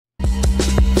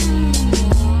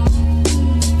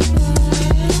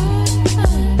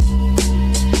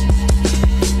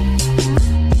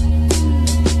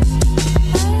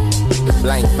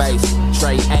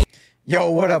Yo,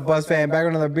 what up, Buzz fan? Back on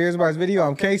another Beers Bars video.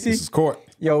 I'm Casey. This is Court.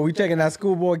 Yo, we checking out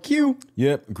ScHoolboy Q.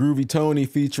 Yep, Groovy Tony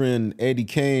featuring Eddie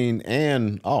Kane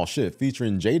and, oh shit,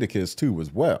 featuring Jadakiss too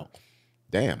as well.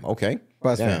 Damn, okay.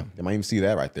 Buzz fan. I might even see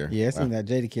that right there. Yeah, I seen that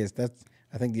Jadakiss. That's,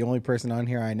 I think, the only person on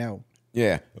here I know.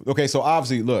 Yeah. Okay, so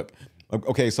obviously, look.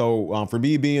 Okay, so for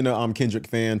me being a Kendrick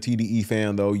fan, TDE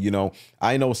fan though, you know,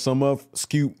 I know some of some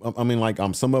of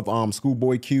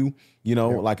ScHoolboy Q, you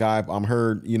know, like I've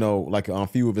heard, you know, like a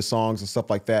few of his songs and stuff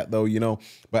like that though, you know,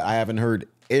 but I haven't heard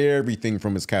everything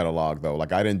from his catalog though.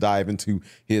 Like I didn't dive into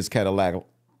his catalog,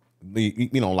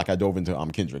 you know, like I dove into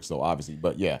Kendrick's though, obviously,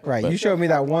 but yeah. Right, but, you showed me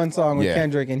that one song with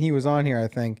Kendrick and he was on here, I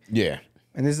think. Yeah.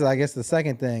 And this is, I guess, the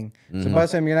second thing. So,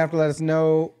 Buzz fam, you're gonna have to let us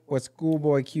know what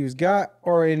ScHoolboy Q's got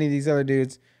or any of these other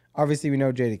dudes. Obviously, we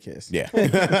know Jadakiss. Yeah.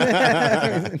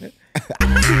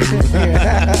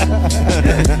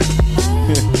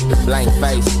 Blank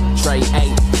face, Trey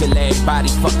 8, kill everybody,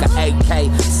 fuck a AK.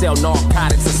 Sell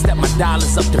narcotics and step my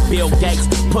dollars up to Bill Gates.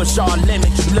 Push all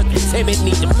limits, you looking timid,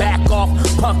 need to back off.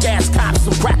 Punk ass cops,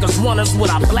 some crackers want us with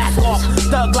our black off.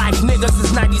 Thug life niggas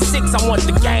is 96, I want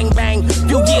the gang bang.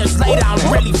 Few years later,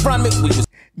 I'm really from it. We was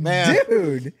Man.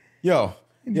 Dude. Yo,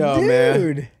 Dude.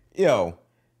 man.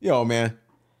 Yo, man.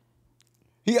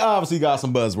 He obviously got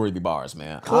some buzzworthy bars,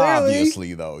 man. Clearly.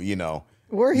 Obviously, though, you know.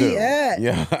 Where he at?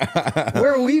 Yeah.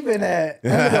 Where we been at?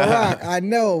 Under the rock, I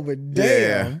know, but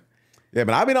damn. Yeah,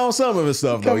 but I've been on some of his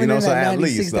stuff though, you know, so at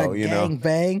least though, you know.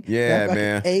 Bang, yeah,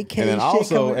 man. AK and then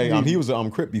also, shit he was a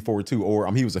Crip before too,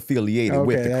 or he was affiliated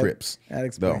with the Crips. That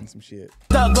explains some shit.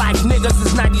 Thug life niggas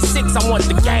is 96, I want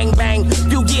the gang bang.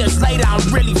 Few years later, I'm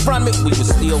really from it. We was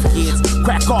still kids.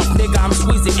 Crack off, nigga, I'm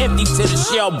squeezing empty till the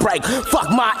shell break. Fuck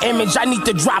my image, I need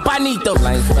to drop, I need the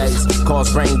blank face.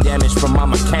 Cause brain damage from my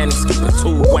mechanics, keep a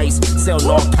two waist. Sell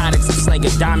narcotics and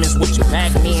slinging diamonds with your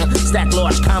back man. Stack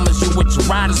large commas, you with your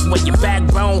riders, with your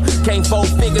backbone. Came 4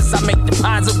 figures, I make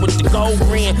deposit with the gold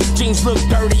ring. Jeans look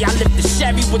dirty, I lift the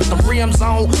Chevy with the rims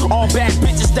on. All bad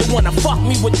bitches, they wanna fuck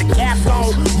me with the cap on.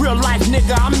 Real life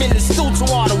nigga, I'm in the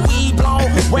studio, all the weed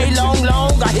blown. Way long,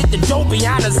 I hit the dope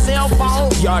behind a cell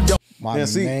phone. Y'all don't. My man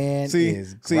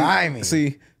is grimy.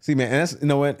 See, man, and that's, you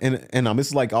know what, and this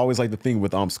is like always like the thing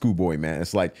with ScHoolboy, man.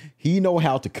 It's like he know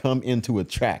how to come into a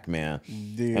track, man.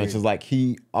 Dude. And it's just like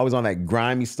he always on that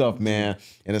grimy stuff, man.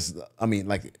 And it's, I mean,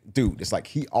 like, dude, it's like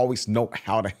he always know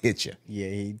how to hit you. Yeah,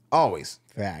 he always.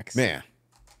 Facts. Man.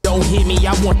 Don't hit me,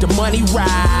 I want the money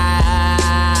right.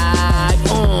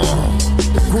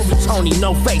 Groovy Tony,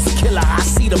 no face killer, I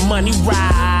see the money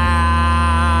right.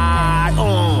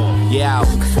 Yeah,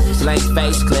 blank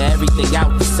face, clear everything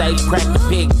out the safe, crack the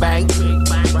pig bank.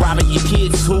 Robbing your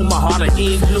kids too, my heart an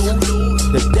igloo.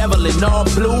 The devil in all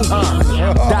blue,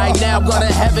 die now, go to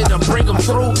heaven and bring them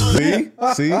through.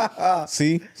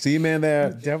 See, man,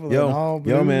 that devil in all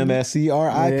blue. Yo, man, that CRIP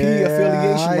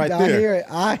affiliation right there.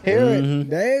 I hear it.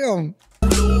 Damn.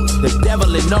 The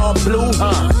devil in all blue,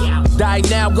 die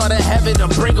now, go to heaven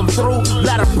and bring them through.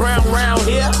 Lot of brown round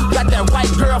here, got that white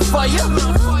girl for you.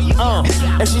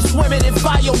 And she swimming in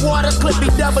fire water, clip me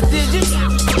double digits.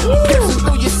 Kissing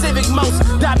through your civic moats,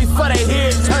 die before they hear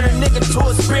it. Turn a nigga to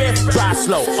a spirit, drive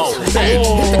slow. Hey,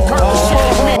 hit the curve,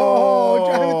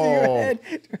 driving through your head.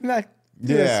 Like,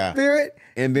 yeah. Spirit.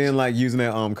 And then like using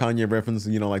that Kanye reference,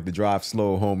 you know, like the drive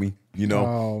slow, homie. You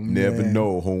know, never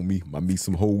know, homie. I meet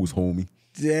some hoes, homie.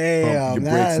 Damn, your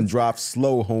brakes and drive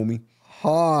slow, homie.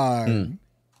 Hard.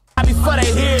 Before they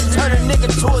hear it, turn a nigga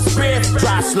to a spirit,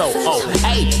 drive slow.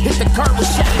 Hey, hit the curb with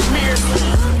shattered mirrors.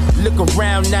 Look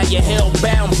around, now you're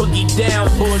hellbound, boogie down.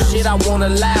 Bullshit I won't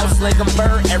allow, sling a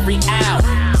bird every hour.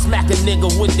 Smack a nigga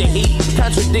with the heat,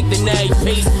 contradicting every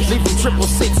piece. Leave him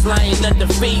 666 lying under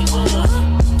feet.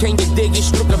 Can you dig it?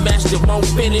 Stricker match that won't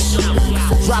finish.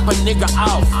 Drop a nigga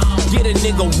off, get a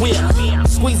nigga whip.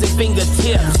 Squeezing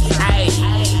fingertips, ayy.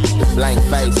 Blank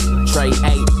face, Trey 8,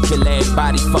 kill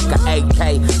everybody, fuck a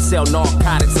AK. Sell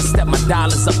narcotics and step my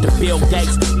dollars up to Bill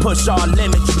Gates. Push all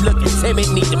limits, you looking timid,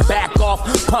 need to back off.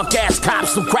 Punk ass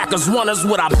cops, some crackers want us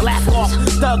with our black off.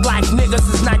 Thug life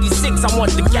niggas is 96, I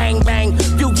want the gang bang.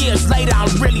 Few years later, I'm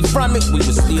really from it. We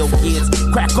was still kids.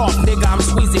 Crack off, nigga, I'm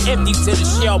squeezing empty till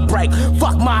the shell break.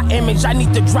 Fuck my image, I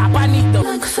need to drop, I need the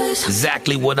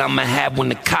exactly what I'ma have when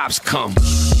the cops come.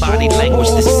 Body language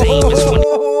the same as when.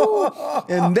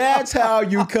 And that's how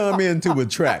you come into a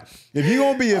track. If you're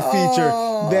gonna be a feature,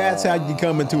 that's how you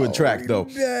come into a track, though.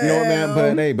 You know what,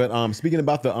 man? But hey, speaking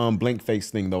about the blank face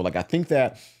thing, though, like I think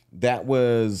that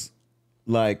was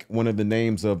like one of the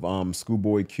names of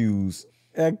ScHoolboy Q's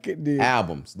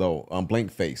albums, though.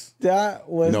 Blank face. That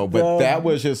was but that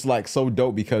was just like so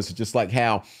dope because it's just like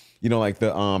how you know, like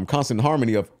the constant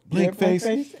harmony of blank face,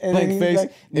 and blank face,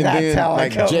 like, and then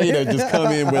like Jada just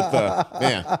come in with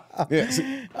man, yeah,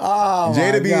 see,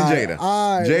 Jada being Jada,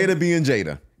 Jada being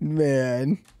Jada.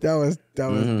 Man, that was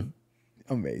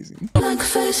amazing.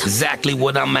 Exactly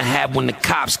what I'ma have when the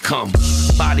cops come.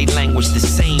 Body language the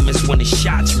same as when the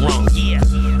shots rung. Yeah,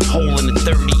 hole in the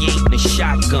 38 and the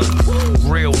shotgun.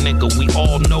 Real nigga, we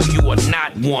all know you are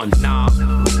not one. Nah,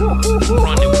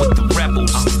 running with the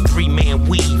rebels. 3-man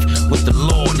weave with the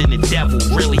Lord and the devil.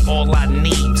 Really all I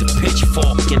need is a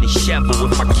pitchfork and a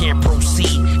shovel. If I can't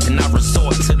proceed, then I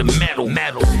resort to the metal.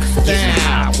 Getting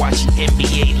high, watching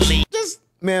NBA league. Just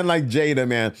man, like Jada,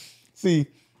 man. See,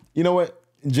 you know what?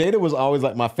 Jada was always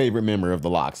like my favorite member of the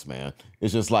Locks, man.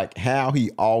 It's just like how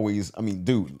he always, I mean,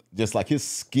 dude, just like his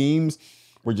schemes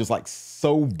were just like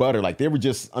so butter. Like they were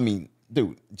just, I mean,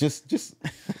 dude, just, I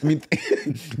mean,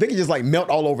 they could just like melt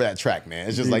all over that track, man.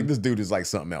 It's just like, this dude is like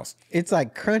something else. It's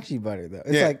like crunchy butter though.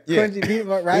 It's like crunchy peanut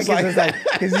butter, right? Because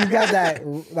he's got that,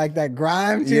 like that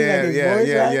grime to like his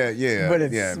voice, right? Yeah. But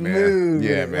it's smooth.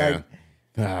 Yeah, man.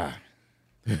 Like,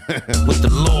 with the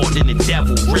Lord and the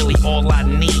devil, really all I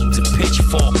need is a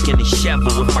pitchfork and a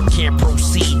shovel. If I can't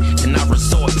proceed, then I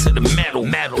resort to the metal.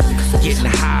 Getting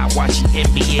high, watching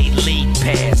NBA League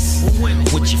Pass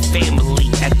with your family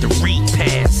at the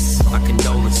repass. My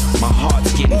condolences. My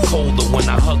heart's getting colder when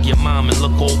I hug your mom and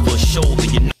look over her shoulder.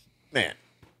 You know, man,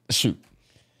 shoot,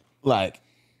 like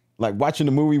watching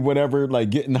the movie, whatever,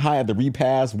 like getting high at the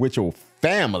repass with your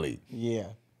family. Yeah.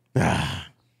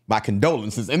 My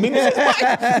condolences. And then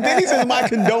he says my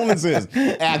condolences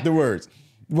afterwards.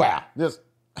 Wow. Just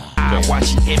I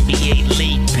watch NBA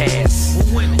League Pass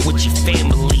with your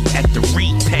family at the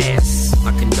repass.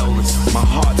 My condolences. My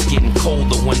heart's getting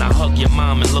colder when I hug your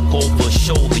mom and look over her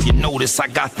shoulder. You notice I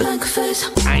got the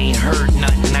I ain't heard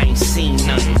nothing, I ain't seen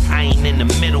nothing. I ain't in the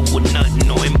middle with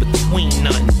nothing or in between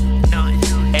nothing.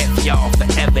 F y'all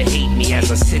forever hate me as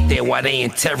I sit there while they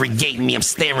interrogate me. I'm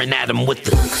staring at them with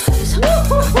the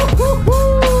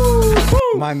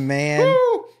my man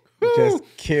just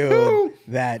killed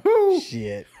that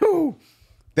shit.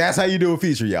 That's how you do a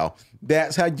feature, y'all.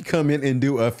 That's how you come in and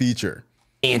do a feature.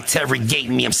 Interrogate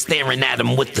me, I'm staring at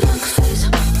them with the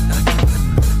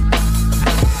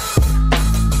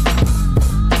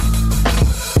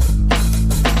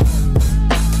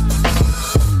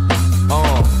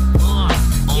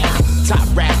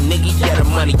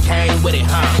money came with it,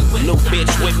 New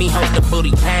bitch with me, hope the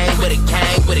booty came with it,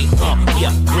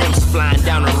 yeah, rims flying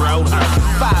down the road,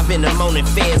 5 in the morning,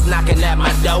 feds knocking at my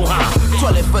door,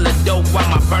 Toilet full of dope while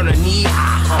my burner knee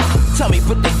high, Tell me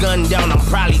put the gun down, I'm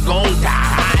probably gon'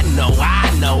 die. I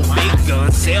know, big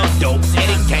gun, sell dope,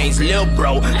 Eddie Kane's lil'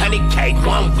 bro, honey cake,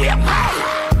 one whip.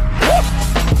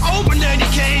 Open Eddie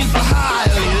Kane for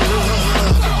hire,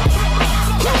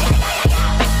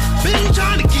 been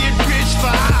trying to get rich for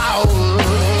hours.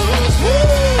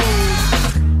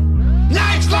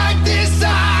 Nights like this,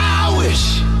 I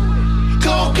wish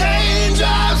cocaine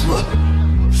drives would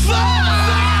fall.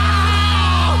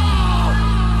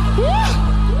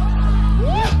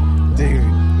 Dude.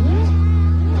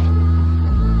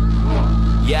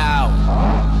 Yo.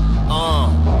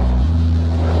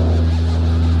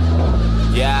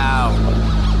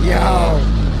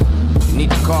 Need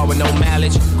the car with no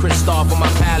mileage, crystal on my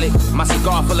palate. My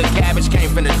cigar full of cabbage, came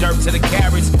from the dirt to the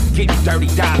carrots. Getting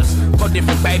 $30 for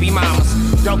different baby mamas.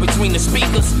 Dope between the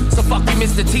speakers, so fuck you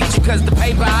Mr. Teacher, cause the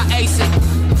paper I ace it.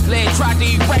 Lead tried to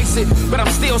erase it, but I'm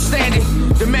still standing.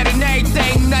 The matinee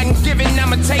thing, nothing given,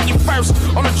 I'ma take it first.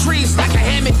 On the trees like a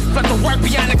hammock, flood the work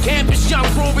beyond the campus. Young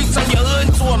Groovy, turn your hood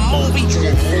into a movie.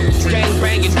 Gang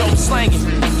banging, dope slanging,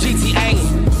 GTAing.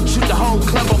 Shoot the whole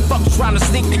club of fuckers trying to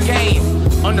sneak the game.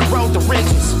 On the road to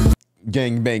riches.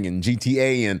 Gang banging,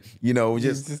 GTA, and you know,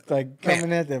 just like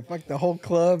coming at the fuck the whole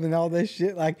club and all this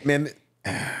shit. Like man,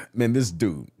 this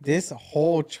dude, this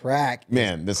whole track,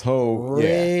 man, this whole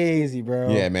crazy, bro.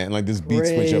 Yeah, man, like this beat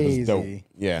switch up is dope.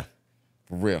 Yeah,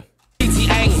 for real.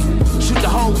 GTA, shoot the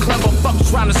whole club of fuckers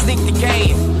trying to sneak the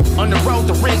game. On the road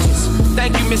to riches.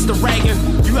 Thank you, Mr. Reagan.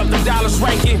 You have the dollars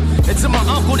ranking. And to my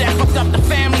uncle that fucked up the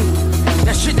family.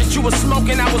 That shit that you was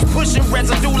smoking, I was pushing.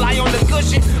 Residue lie on the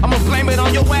cushion. I'ma blame it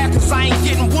on your ass, cause I ain't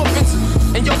getting whoopings.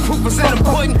 And your proof is in the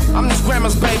pudding. I'm this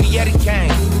grandma's baby, Eddie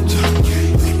Kane.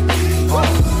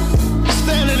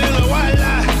 Standing in the white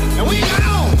light, and we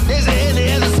gone. There's a head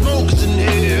of the smokers in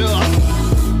here.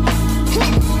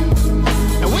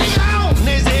 And we gone.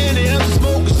 There's a head of the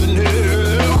smokers in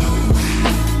here.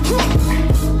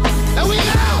 And we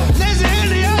gone. There's a head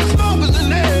of the smokers in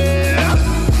there.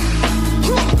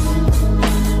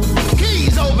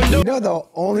 Keys open. You know the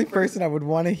only person I would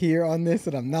want to hear on this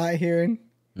that I'm not hearing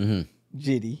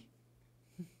Jitty.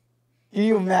 Can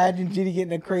you imagine Jitty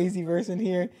getting a crazy verse in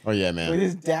here? Oh yeah, man. With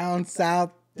his down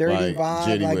south dirty like, vibe.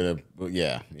 Jitty like, would have,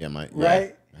 yeah,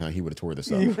 right? He would have tore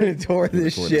this up. He would have tore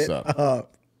this shit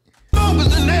up.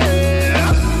 Smokers in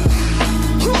there.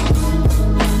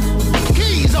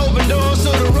 Keys open doors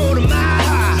so the road a mile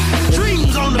high.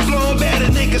 Dreams on the floor, better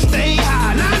niggas stay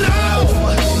high. Now know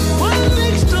one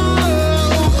next door,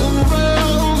 come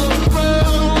round,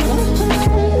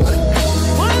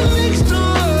 one next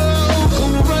door,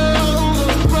 come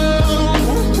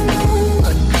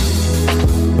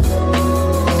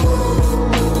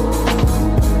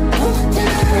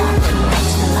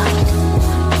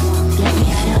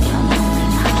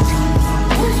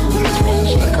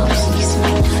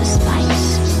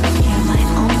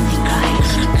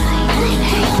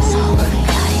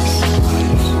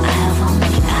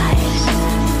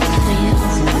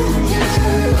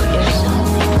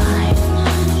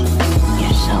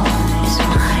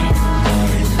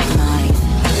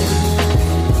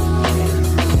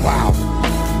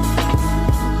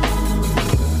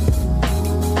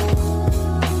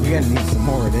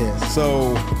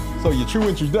So your true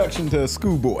introduction to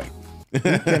ScHoolboy.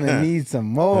 We're gonna need some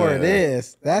more of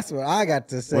this. That's what I got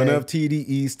to say. One of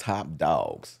TDE's top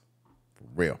dogs. For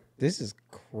real. This is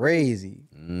crazy.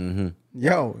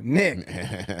 Yo, Nick.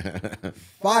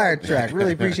 Fire track.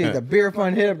 Really appreciate the beer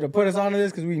fund hit up to put us onto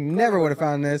this because we never would have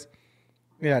found this.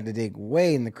 We'd have to dig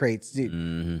way in the crates,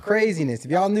 dude. Craziness.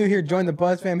 If y'all new here, join the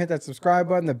Buzz fam, hit that subscribe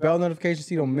button, the bell notification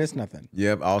so you don't miss nothing.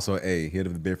 Yep. Also, hey, hit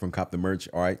up the beer from Cop the Merch.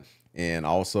 All right. And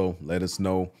also let us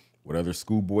know what other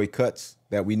ScHoolboy cuts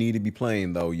that we need to be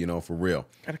playing, though, you know, for real.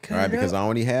 Gotta cut all right, it because up. I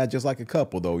only had just like a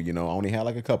couple, though, you know. I only had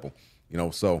like a couple, you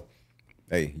know. So,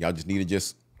 hey, y'all just need to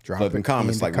just Drop flip in it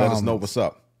comments, in the like, let us know comments. what's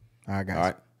up. All right, guys. All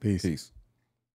right. Peace. Peace.